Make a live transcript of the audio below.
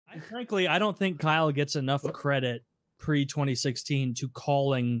frankly, I don't think Kyle gets enough credit pre-2016 to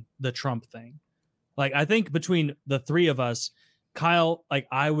calling the Trump thing. Like, I think between the three of us, Kyle, like,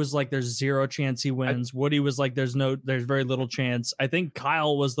 I was like, there's zero chance he wins. Woody was like, there's very little chance. I think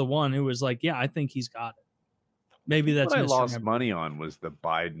Kyle was the one who was like, yeah, I think he's got it. Maybe that's what I lost money on was the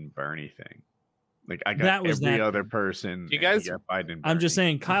Biden Bernie thing. Like, I got every other person. You guys, Biden. I'm just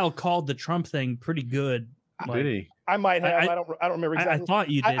saying, Kyle called the Trump thing pretty good. Did he? I might have. I don't remember exactly. I thought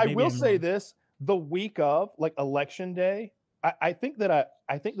you did. I will say this: the week of, like, election day, I think that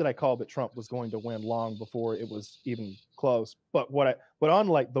I called that Trump was going to win long before it was even close. But on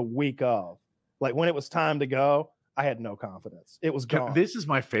like the week of, like when it was time to go, I had no confidence. It was gone. This is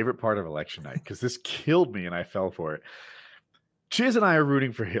my favorite part of election night because this killed me and I fell for it. Chiz and I are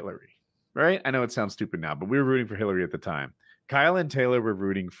rooting for Hillary, right? I know it sounds stupid now, but we were rooting for Hillary at the time. Kyle and Taylor were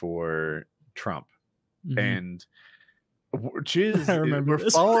rooting for Trump. Mm-hmm. And Chiz, we're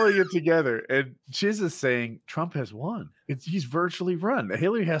following it together, and Chiz is saying Trump has won. He's virtually run.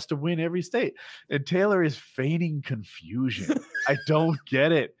 Hillary has to win every state, and Taylor is feigning confusion. I don't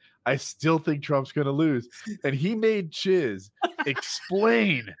get it. I still think Trump's going to lose, and he made Chiz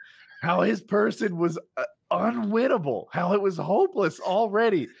explain how his person was unwinnable, how it was hopeless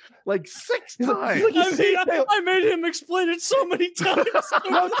already, like 6 times. I made him explain it so many times.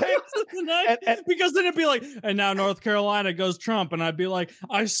 Because then it'd be like, and now North Carolina goes Trump, and I'd be like,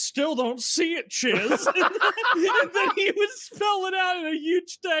 I still don't see it, Chiz. And then he would spell it out in a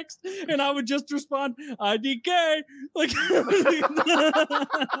huge text, and I would just respond, IDK. Like,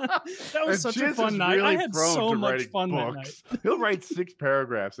 that was such a fun night. I had so much fun that night. He'll write 6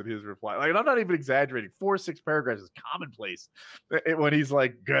 paragraphs in his reply. Like, I'm not even exaggerating. 4 or 6 paragraphs is commonplace when he's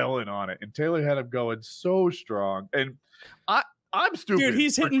like going on it. And Taylor had him going so strong. And I'm stupid. Dude,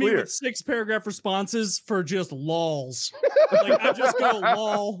 he's hitting me with 6 paragraph responses for just lols. Like, I just go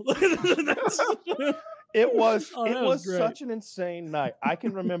lol. It was such an insane night. I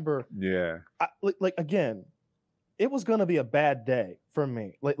can remember. Yeah. Again, it was going to be a bad day for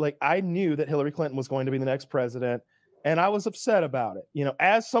me. Like I knew that Hillary Clinton was going to be the next president. And I was upset about it, you know,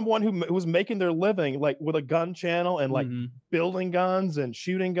 as someone who was making their living like with a gun channel and like building guns and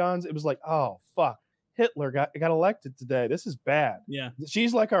shooting guns. It was like, oh fuck, Hitler got elected today. This is bad. Yeah,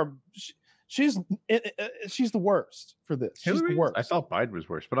 she's like she's the worst for this. She's the worst. I thought Biden was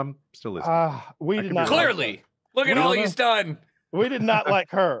worse, but I'm still listening. We did not clearly look at all he's done. We did not like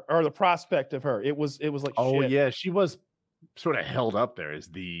her or the prospect of her. It was like, oh shit. Yeah, she was sort of held up there as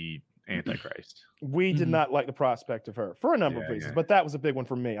the Antichrist. We did not like the prospect of her for a number of reasons, but that was a big one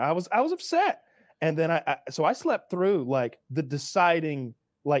for me. I was upset, and then I slept through like the deciding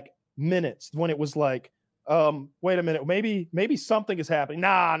like minutes when it was like, wait a minute, maybe something is happening.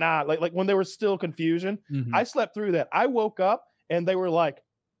 Nah, like when there was still confusion. I slept through that. I woke up and they were like,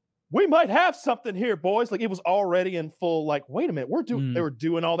 we might have something here, boys. Like it was already in full, like, wait a minute, they were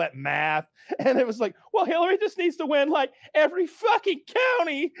doing all that math. And it was like, well, Hillary just needs to win like every fucking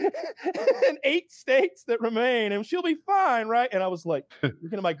county in 8 states that remain and she'll be fine, right? And I was like,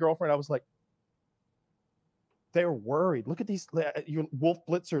 looking at my girlfriend, I was like, they were worried. Look at these. Wolf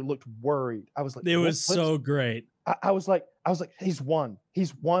Blitzer looked worried. I was like, it was so great. I was like, he's won.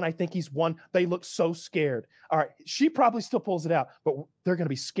 I think he's won. They look so scared. All right. She probably still pulls it out, but they're going to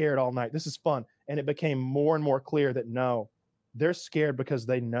be scared all night. This is fun. And it became more and more clear that no, they're scared because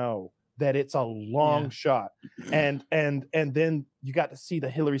they know that it's a long shot. And then you got to see the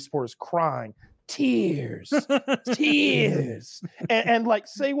Hillary supporters crying. Tears. And like,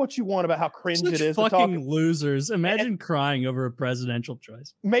 say what you want about how cringe it is. Fucking losers. Imagine crying over a presidential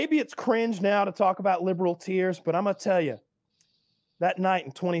choice. Maybe it's cringe now to talk about liberal tears, but I'm gonna tell you, that night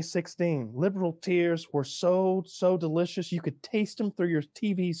in 2016, liberal tears were so delicious you could taste them through your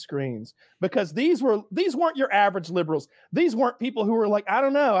TV screens, because these weren't your average liberals. These weren't people who were like, I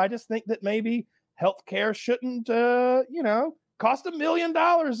don't know, I just think that maybe healthcare shouldn't cost $1 million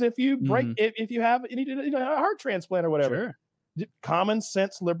if you break if you have a heart transplant or whatever. Sure. Common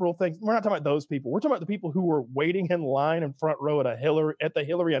sense liberal things. We're not talking about those people. We're talking about the people who were waiting in line in front row at the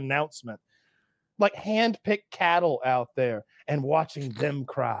Hillary announcement, like hand-picked cattle out there, and watching them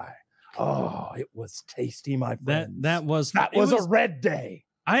cry. Oh, it was tasty, my friend. That was a red day.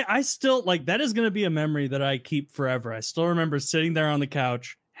 I still like that is going to be a memory that I keep forever. I still remember sitting there on the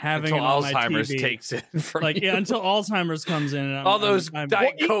couch. Having until Alzheimer's takes it from you. Until Alzheimer's comes in. And all those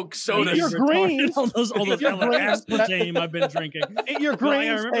Diet Coke sodas. Your greens. all those aspartame I've been drinking. Your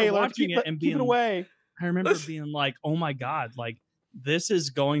greens, Taylor. Watching it and being away. I remember being like, oh my God, like this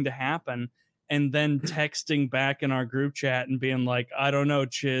is going to happen. and then texting back in our group chat and being like, I don't know,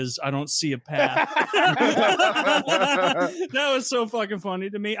 Chiz, I don't see a path. That was so fucking funny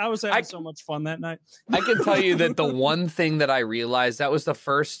to me. I was having so much fun that night. I can tell you that the one thing that I realized, that was the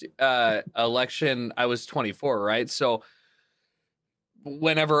first election. I was 24, right? So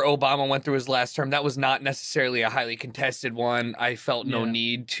whenever Obama went through his last term, that was not necessarily a highly contested one. I felt no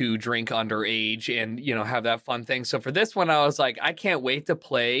need to drink underage and, you know, have that fun thing. So for this one, I was like, I can't wait to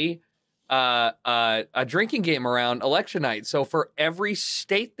play a drinking game around election night. So for every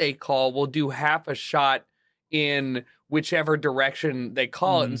state they call, we'll do half a shot in whichever direction they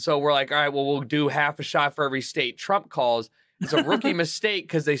call it. And so we're like, all right, well, we'll do half a shot for every state Trump calls. It's a rookie mistake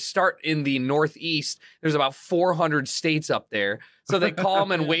because they start in the Northeast. There's about 400 states up there. So they call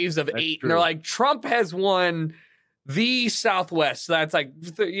them in waves of 8. And they're like, Trump has won the Southwest. So that's like,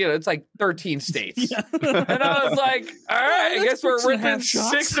 you know, it's like 13 states. Yeah. And I was like, all right, I guess we're within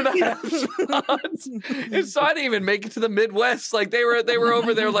 6.5 shots. And so I didn't even make it to the Midwest. Like they were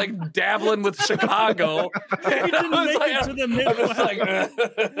over there like dabbling with Chicago. He didn't make it to the Midwest. Like,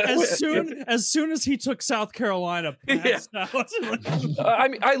 as soon as he took South Carolina, I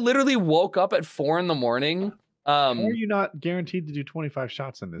mean, I literally woke up at 4 a.m. How are you not guaranteed to do 25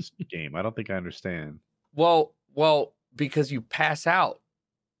 shots in this game? I don't think I understand. Well, because you pass out.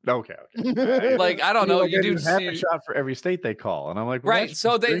 Okay. Like, I don't know. You do half a shot for every state they call, and I'm like, well, right.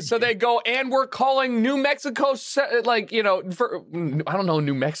 So they go, and we're calling New Mexico, like, you know, I don't know,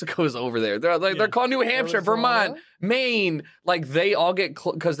 New Mexico's over there. They're calling New Hampshire, Arizona? Vermont, Maine. Like they all get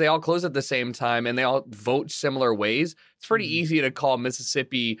because they all close at the same time, and they all vote similar ways. It's pretty easy to call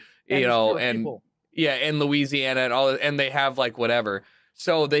Mississippi, you know, and and Louisiana and all, and they have like whatever.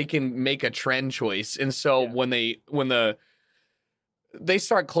 So they can make a trend choice. And so when they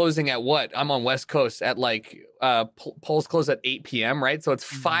start closing at what? I'm on West Coast at like polls close at 8 p.m., right? So it's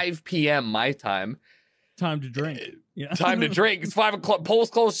 5 p.m. my time. Time to drink. Yeah. Time to drink. It's 5 o'clock. Polls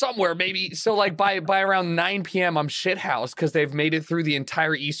close somewhere, maybe. So like by around 9 p.m. I'm shithoused because they've made it through the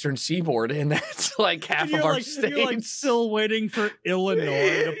entire Eastern Seaboard, and that's like half of our states. You're like still waiting for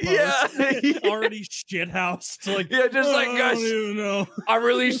Illinois to post. Already shithoused. Like, just like, guys, I don't even know. I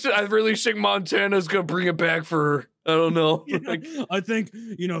really think Montana's gonna bring it back for. I don't know. Like, I think,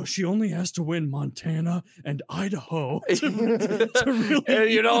 you know, she only has to win Montana and Idaho to really. And,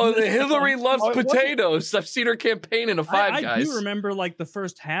 you know, Hillary loves potatoes. I've seen her campaign in a Five Guys. I do remember like the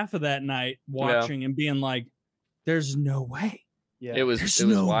first half of that night watching and being like, "There's no way." Yeah, it was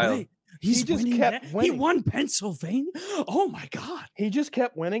wild. Way. He just kept winning. He won Pennsylvania. Oh my God! He just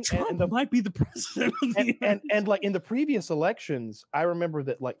kept winning. Trump might be the president. And like in the previous elections, I remember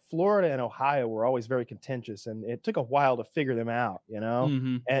that like Florida and Ohio were always very contentious, and it took a while to figure them out. You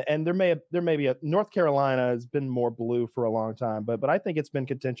know, and there may be a North Carolina has been more blue for a long time, but I think it's been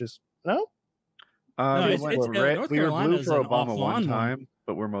contentious. No, we were blue for Obama one time,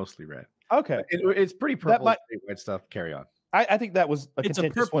 but we're mostly red. Okay, it's pretty purple statewide stuff. Carry on. I think that was a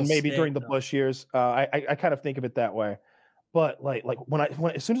contentious one, maybe during the Bush years. I kind of think of it that way, but like when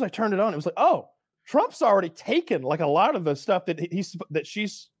as soon as I turned it on, it was like, oh, Trump's already taken like a lot of the stuff that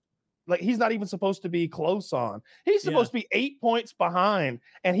she's like he's not even supposed to be close on. He's supposed to be 8 points behind,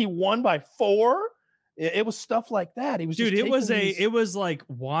 and he won by 4. It was stuff like that. He was it was like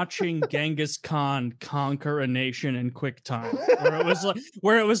watching Genghis Khan conquer a nation in quick time,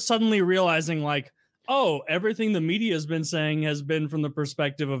 where it was suddenly realizing like, oh, everything the media has been saying has been from the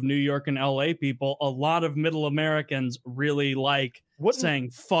perspective of New York and LA people. A lot of middle Americans really like saying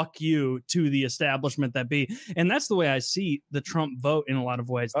fuck you to the establishment that be. And that's the way I see the Trump vote in a lot of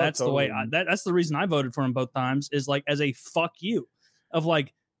ways. That's totally. The way that's the reason I voted for him both times, is like as a fuck you of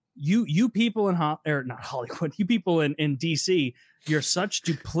like you people in not Hollywood, you people in DC, you're such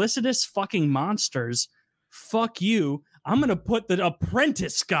duplicitous fucking monsters. Fuck you. I'm going to put the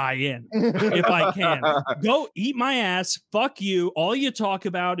Apprentice guy in if I can. Go eat my ass. Fuck you. All you talk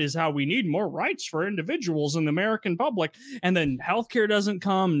about is how we need more rights for individuals in the American public. And then healthcare doesn't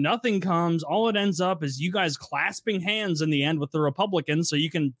come. Nothing comes. All it ends up is you guys clasping hands in the end with the Republicans so you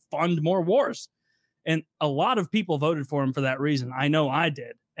can fund more wars. And a lot of people voted for him for that reason. I know I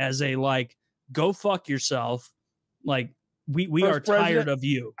did, as a like, go fuck yourself. Like, we are tired of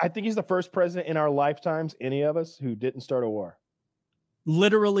you. I think he's the first president in our lifetimes, any of us, who didn't start a war.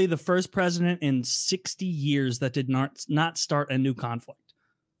 Literally the first president in 60 years that did not start a new conflict.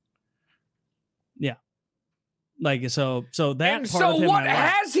 Yeah. Like, so that and part so of him, what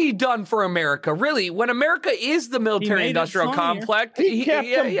has he done for America? Really, when America is the military industrial complex, he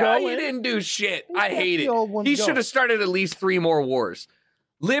didn't do shit. I hate it. He should have started at least 3 more wars.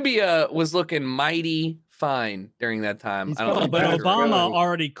 Libya was looking mighty fine during that time. But Obama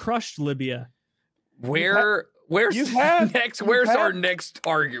already crushed Libya. Where's you've had- next? you've Where's had- our next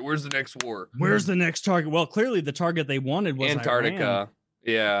target? Where's the next war? Where's the next target? Well, clearly the target they wanted was Antarctica. Iran.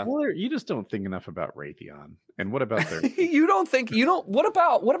 Yeah. Well, you just don't think enough about Raytheon. And what about their?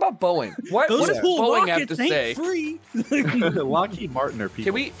 What about Boeing? What Those does cool Boeing have rockets to ain't say? free. Lockheed Martin are people.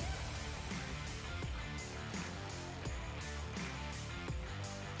 Can